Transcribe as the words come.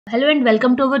Hello and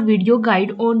welcome to our video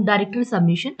guide on directory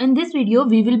submission. In this video,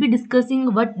 we will be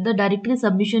discussing what the directory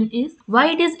submission is,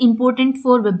 why it is important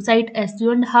for website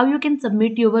SEO, and how you can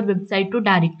submit your website to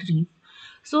directories.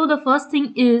 So the first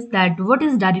thing is that what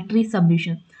is directory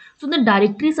submission? So the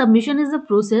directory submission is the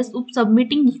process of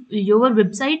submitting your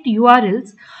website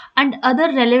URLs and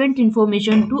other relevant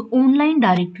information to online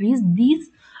directories. These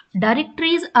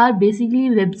directories are basically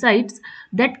websites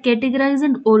that categorize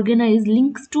and organize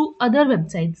links to other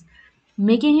websites,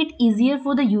 making it easier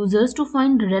for the users to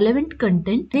find relevant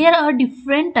content. There are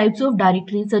different types of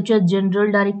directories such as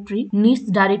general directory, niche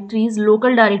directories,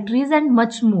 local directories, and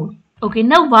much more. Okay,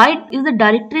 now why is the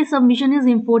directory submission is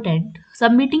important?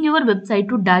 Submitting your website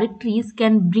to directories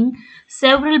can bring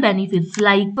several benefits.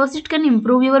 Like first, it can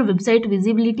improve your website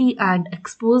visibility and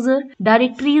exposure.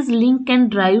 Directories link can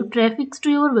drive traffic to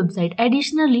your website.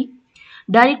 Additionally,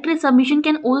 directory submission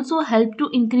can also help to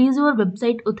increase your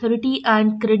website authority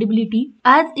and credibility,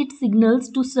 as it signals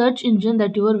to search engine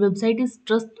that your website is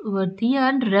trustworthy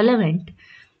and relevant.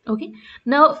 Okay,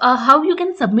 now how you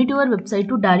can submit your website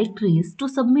to directories? To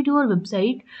submit your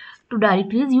website to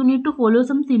directories, you need to follow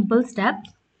some simple steps.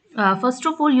 First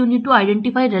of all, you need to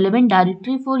identify relevant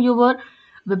directory for your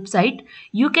website.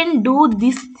 You can do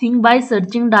this thing by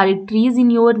searching directories in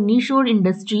your niche or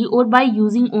industry, or by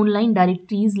using online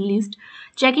directories list,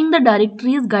 checking the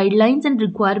directories guidelines and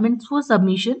requirements for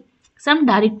submission. Some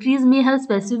directories may have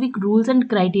specific rules and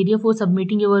criteria for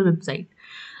submitting your website.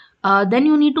 Then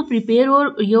you need to prepare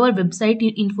your website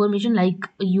information like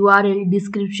URL,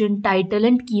 description, title,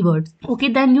 and keywords.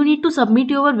 Okay, then you need to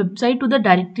submit your website to the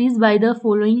directories by the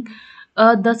following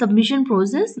the submission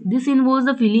process. This involves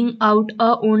the filling out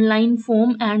a online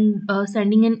form and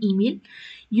sending an email.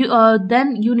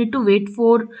 Then you need to wait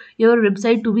for your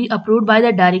website to be approved by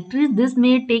the directories. This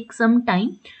may take some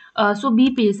time. So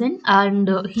be patient, and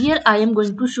here I am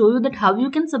going to show you that how you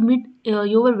can submit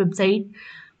your website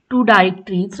to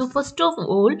directories. So first of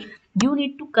all, you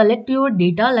need to collect your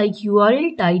data like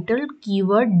URL, title,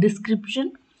 keyword,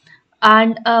 description,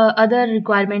 and other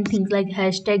requirement things like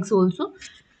hashtags also.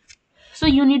 So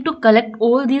you need to collect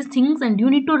all these things and you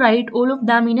need to write all of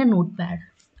them in a notepad.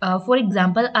 For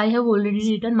example, I have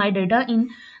already written my data in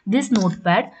this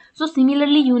notepad. So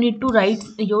similarly, you need to write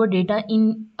your data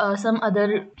in some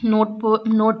other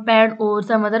notepad or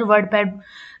some other wordpad,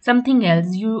 something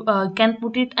else. You can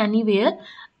put it anywhere,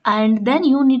 and then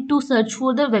you need to search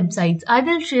for the websites. I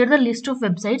will share the list of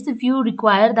websites if you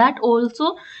require that.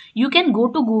 Also, you can go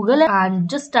to Google and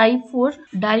just type for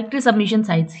directory submission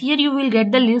sites. Here you will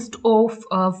get the list of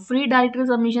free directory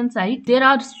submission sites. There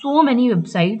are so many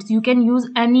websites, you can use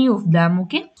any of them.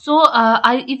 Okay, so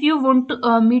if you want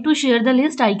me to share the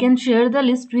list, I can share the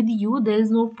list with you, there is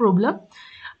no problem.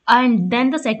 And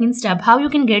then the second step, how you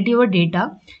can get your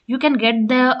data. You can get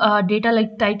the data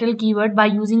like title, keyword by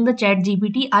using the chat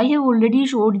GPT. I have already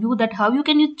showed you that how you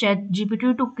can use chat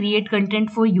GPT to create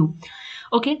content for you.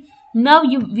 Okay, now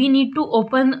we need to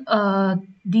open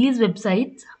these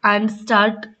websites and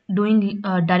start doing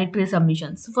directory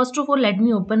submissions. First of all, let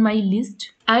me open my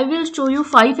list. I will show you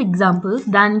 5 examples,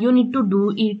 then you need to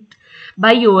do it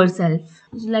by yourself.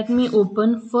 So let me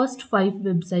open first 5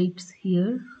 websites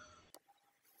here.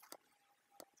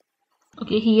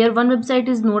 Okay, here one website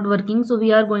is not working, so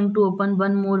we are going to open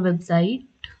one more website.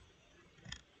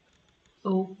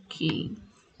 Okay,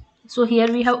 so here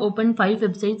we have opened 5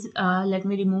 websites. Let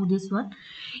me remove this one.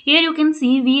 Here you can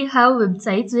see we have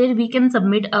websites where we can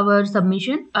submit our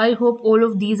submission. I hope all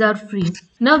of these are free.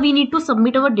 Now we need to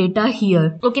submit our data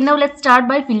here. Okay, now let's start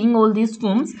by filling all these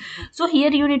forms. So here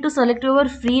you need to select your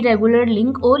free regular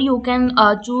link, or you can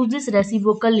choose this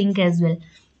reciprocal link as well.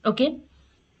 Okay,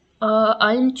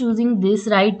 I am choosing this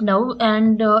right now,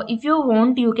 and if you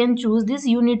want, you can choose this.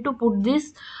 You need to put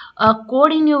this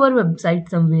code in your website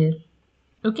somewhere.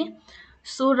 Okay,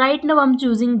 so right now I'm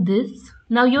choosing this.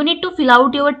 Now you need to fill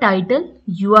out your title,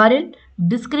 URL,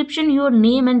 description, your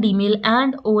name and email,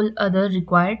 and all other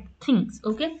required things.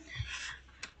 Okay,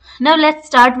 now let's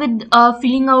start with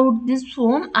filling out this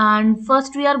form, and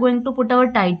first we are going to put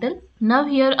our title. Now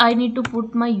here I need to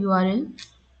put my URL.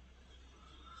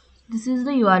 This is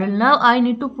the URL. Now I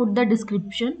need to put the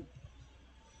description.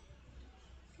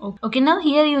 Okay, now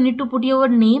here you need to put your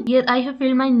name. Here I have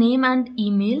filled my name and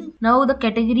email. Now the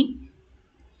category,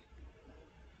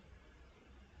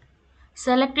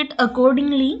 select it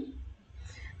accordingly.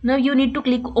 Now you need to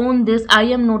click on this I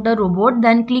am not a robot,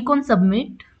 then click on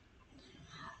submit.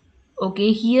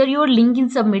 Okay, here your link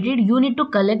is submitted. You need to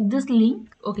collect this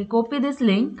link. Okay, copy this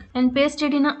link and paste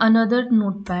it in another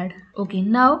notepad. Okay,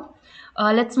 now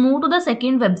let's move to the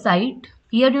second website.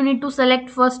 Here you need to select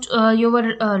first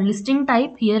your listing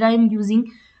type. Here I am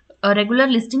using a regular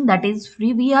listing, that is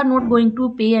free. We are not going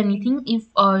to pay anything. If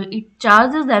it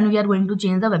charges, then we are going to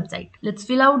change the website. Let's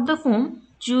fill out the form.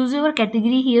 Choose your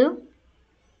category here.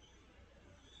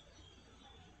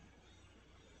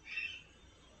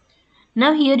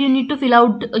 Now here you need to fill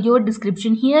out your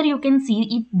description. Here you can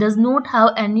see it does not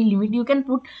have any limit. You can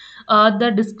put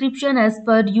the description as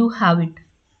per you have it.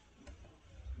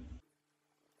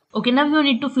 Okay, now you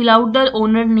need to fill out the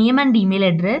owner name and email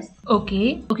address.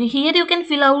 Okay, here you can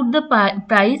fill out the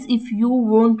price if you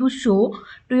want to show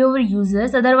to your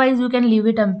users, otherwise you can leave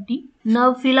it empty.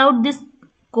 Now fill out this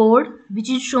code which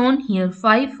is shown here,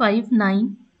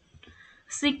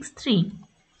 55963.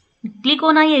 Click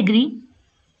on I agree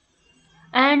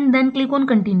and then click on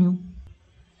continue.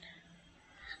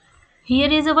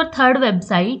 Here is our third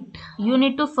website. You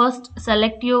need to first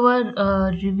select your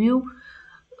review,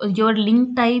 your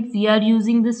link type. We are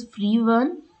using this free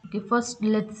one. Okay, first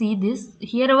let's see this.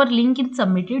 Here our link is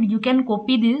submitted. You can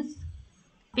copy this,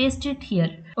 paste it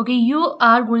here. Okay, you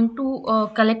are going to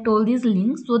collect all these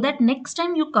links so that next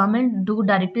time you come and do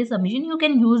directory submission, you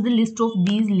can use the list of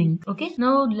these links. Okay,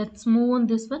 now let's move on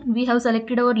this one. We have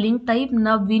selected our link type.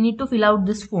 Now we need to fill out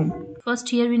this form. First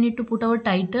here we need to put our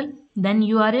title, then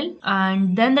URL,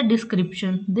 and then the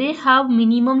description. They have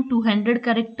minimum 200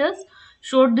 characters.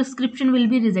 Short description will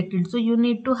be rejected, so you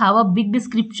need to have a big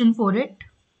description for it.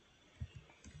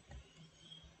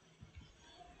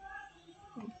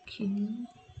 Okay,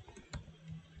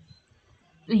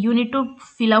 you need to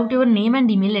fill out your name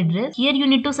and email address. Here you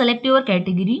need to select your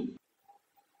category.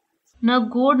 Now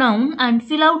go down and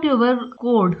fill out your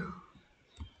code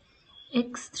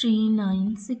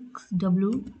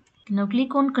X396W. Now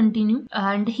click on continue,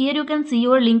 and here you can see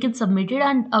your link is submitted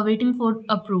and awaiting for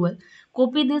approval.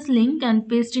 Copy this link and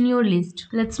paste in your list.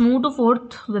 Let's move to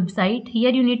fourth website.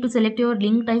 Here you need to select your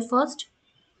link type first.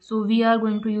 So we are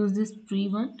going to use this free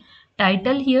one.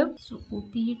 Title here, so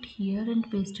copy it here and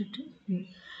paste it here.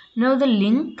 Now the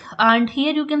link, and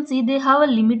here you can see they have a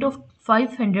limit of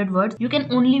 500 words. You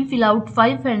can only fill out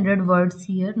 500 words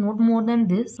here, not more than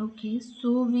this. Okay,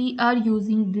 so we are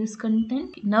using this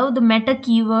content. Now the meta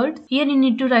keywords. Here you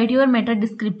need to write your meta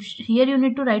description. Here you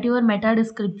need to write your meta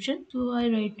description. So I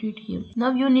write it here.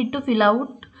 Now you need to fill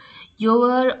out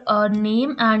your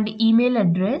name and email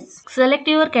address. Select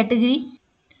your category.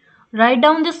 Write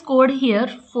down this code here,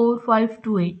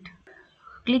 4528.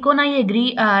 Click on I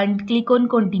agree and click on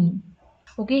continue.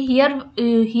 Okay, here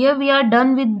we are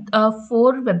done with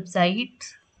 4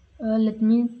 websites. Let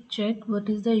me check what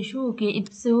is the issue. Okay,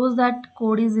 it shows that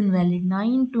code is invalid,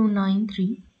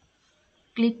 9293.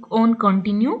 Click on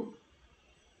continue.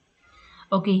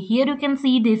 Okay, here you can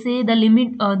see they say the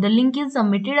link is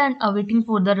submitted and awaiting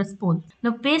for the response.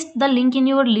 Now paste the link in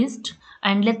your list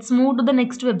and let's move to the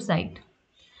next website.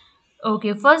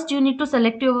 Okay, first you need to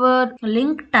select your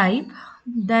link type,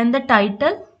 then the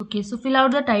title. Okay, so fill out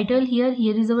the title here.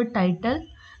 Here is our title,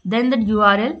 then the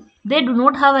URL. They do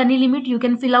not have any limit. You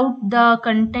can fill out the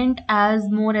content as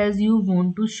more as you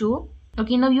want to show.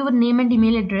 Okay, now your name and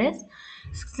email address.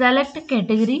 Select a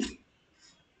category.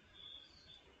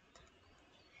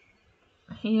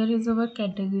 Here is our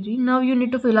category. Now you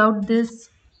need to fill out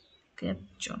this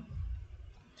captcha.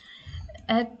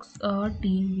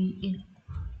 XRTVA.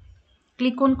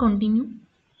 Click on continue.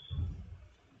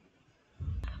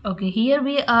 Okay, here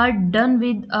we are done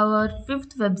with our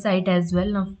 5th website as well.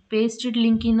 Now paste the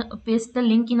link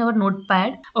in our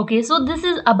notepad. Okay, so this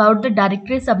is about the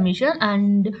directory submission,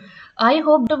 and I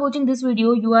hope after watching this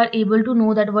video you are able to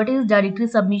know that what is directory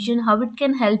submission, how it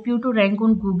can help you to rank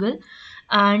on Google,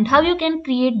 and how you can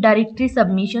create directory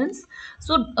submissions.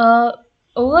 So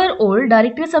overall,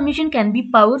 directory submission can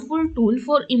be powerful tool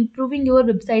for improving your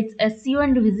website's SEO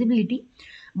and visibility.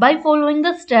 By following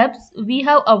the steps we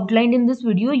have outlined in this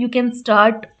video, you can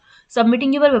start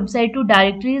submitting your website to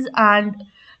directories and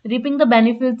reaping the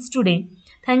benefits today.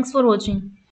 Thanks for watching.